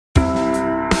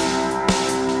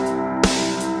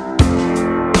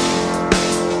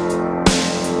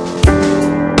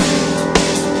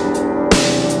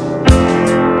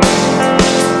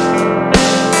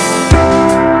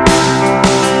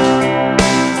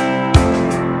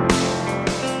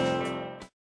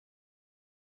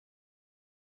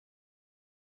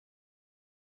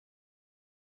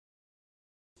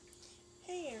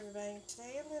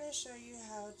to show you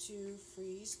how to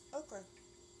freeze okra.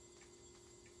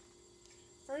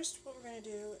 First, what we're going to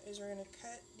do is we're going to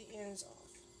cut the ends off.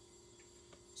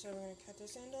 So we're going to cut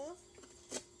this end off,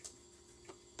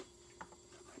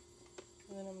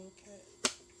 and then I'm going to cut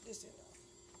this end off,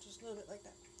 just a little bit like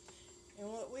that.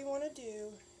 And what we want to do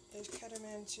is cut them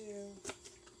into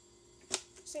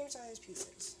same size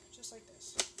pieces, just like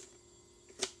this.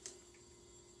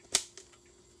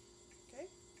 Okay?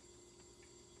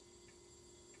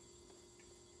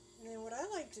 And then what I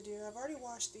like to do, I've already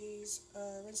washed these,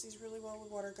 rinsed these really well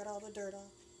with water, got all the dirt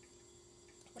off.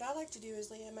 What I like to do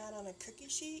is lay them out on a cookie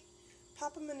sheet,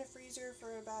 pop them in the freezer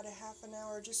for about a half an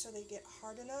hour just so they get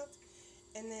hard enough,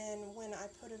 and then when I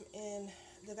put them in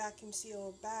the vacuum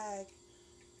sealed bag,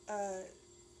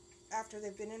 after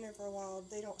they've been in there for a while,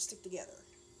 they don't stick together.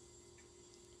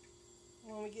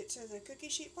 When we get to the cookie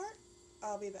sheet part,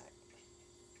 I'll be back.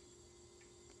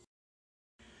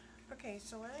 Okay,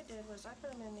 so what I did was I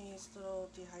put them in these little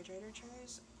dehydrator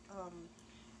trays.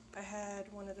 I had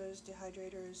one of those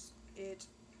dehydrators, it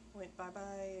went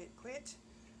bye-bye, it quit,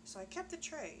 so I kept the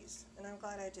trays, and I'm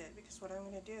glad I did, because what I'm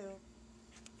going to do,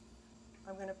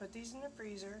 I'm going to put these in the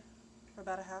freezer for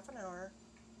about a half an hour,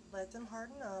 let them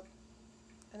harden up,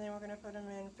 and then we're going to put them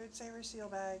in food saver seal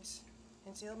bags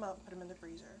and seal them up and put them in the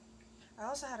freezer. I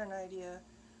also had an idea,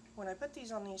 when I put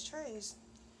these on these trays,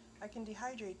 I can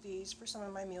dehydrate these for some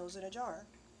of my meals in a jar.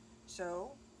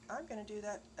 So I'm going to do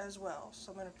that as well.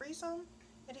 So I'm going to freeze some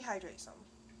and dehydrate some.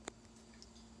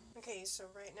 Okay, so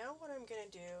right now what I'm going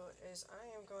to do is I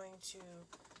am going to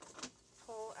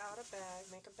pull out a bag,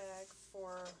 make a bag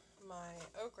for my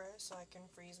okra so I can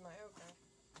freeze my okra.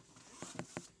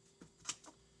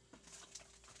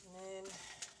 And then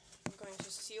I'm going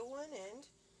to seal one end.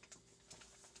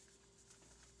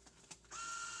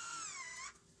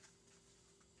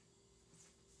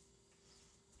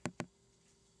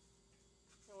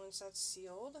 And once that's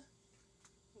sealed,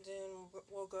 then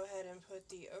we'll go ahead and put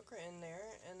the okra in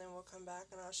there, and then we'll come back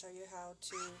and I'll show you how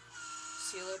to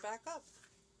seal it back up.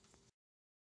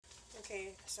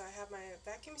 Okay, so I have my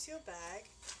vacuum sealed bag,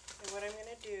 and what I'm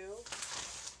going to do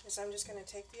is I'm just going to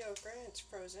take the okra, it's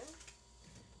frozen,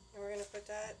 and we're going to put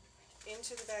that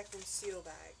into the vacuum seal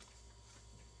bag.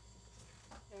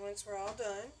 And once we're all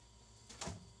done,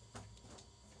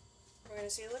 we're going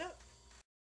to seal it up.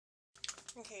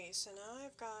 Okay, so now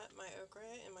I've got my okra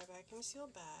in my vacuum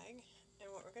sealed bag,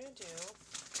 and what we're going to do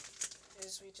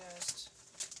is we just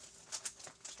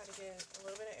try to get a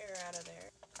little bit of air out of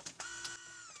there.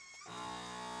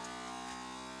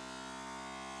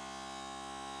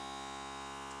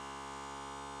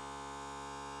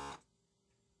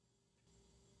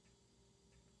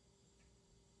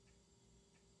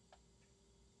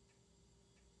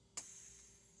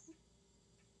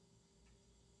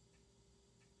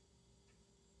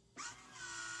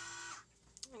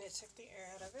 And it took the air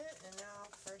out of it, and now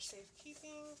for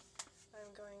safekeeping,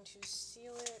 I'm going to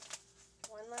seal it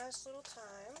one last little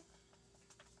time,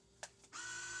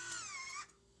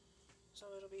 so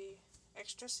it'll be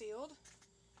extra sealed.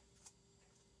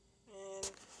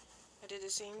 And I did the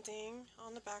same thing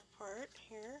on the back part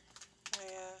here.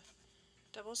 I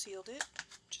double sealed it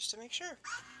just to make sure.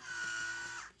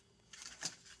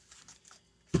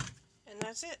 And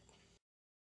that's it.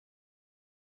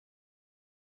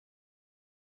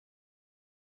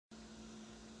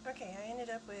 Okay, I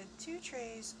ended up with 2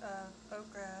 trays of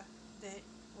okra that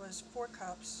was 4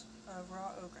 cups of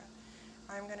raw okra.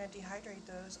 I'm going to dehydrate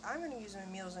those. I'm going to use them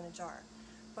in meals in a jar,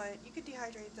 but you could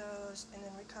dehydrate those and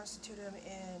then reconstitute them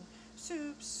in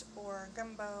soups or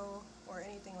gumbo or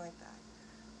anything like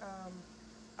that.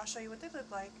 I'll show you what they look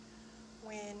like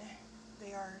when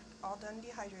they are all done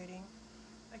dehydrating.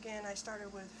 Again, I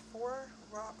started with 4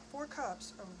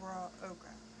 cups of raw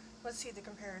okra. Let's see the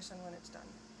comparison when it's done.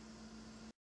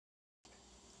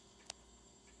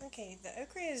 Okay, the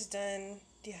okra is done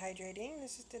dehydrating.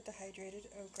 This is the dehydrated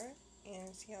okra,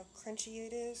 and see how crunchy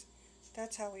it is?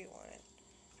 That's how we want it.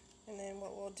 And then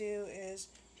what we'll do is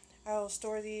I'll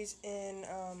store these in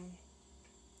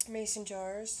mason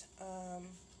jars,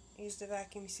 use the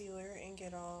vacuum sealer and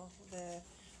get all the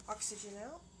oxygen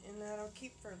out, and that'll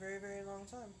keep for a very, very long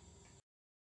time.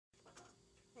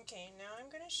 Okay, now I'm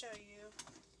going to show you,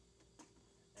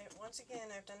 once again,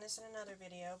 I've done this in another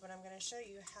video, but I'm going to show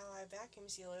you how I vacuum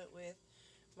seal it with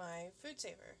my food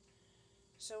saver.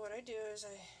 So what I do is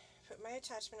I put my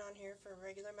attachment on here for a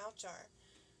regular mouth jar.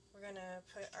 We're going to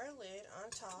put our lid on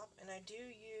top, and I do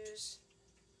use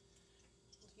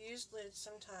lids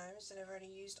sometimes that I've already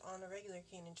used on the regular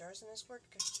canning jars, and this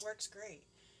works great.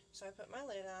 So I put my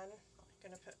lid on, I'm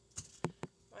going to put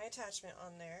my attachment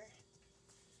on there,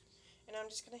 and I'm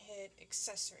just going to hit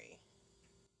accessory.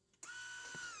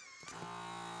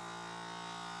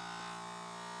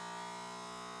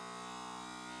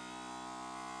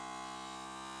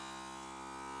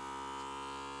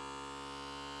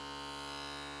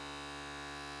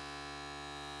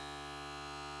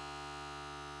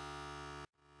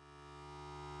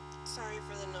 Sorry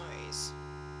for the noise.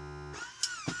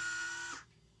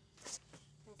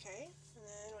 Okay, and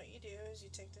then what you do is you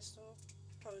take this little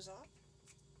hose off,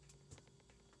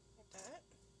 like that.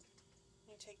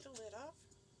 You take the lid off,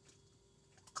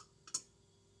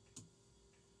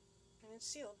 and it's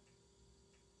sealed.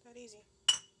 That easy.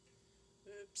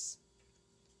 Oops.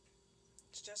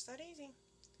 It's just that easy.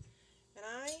 And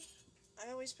I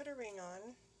always put a ring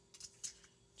on,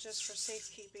 just for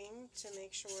safekeeping, to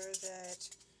make sure that,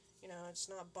 you know, it's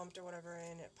not bumped or whatever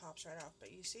and it pops right off.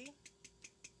 But you see,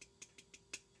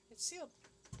 it's sealed.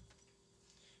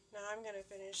 Now I'm going to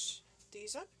finish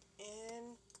these up,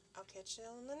 and I'll catch you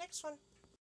on the next one.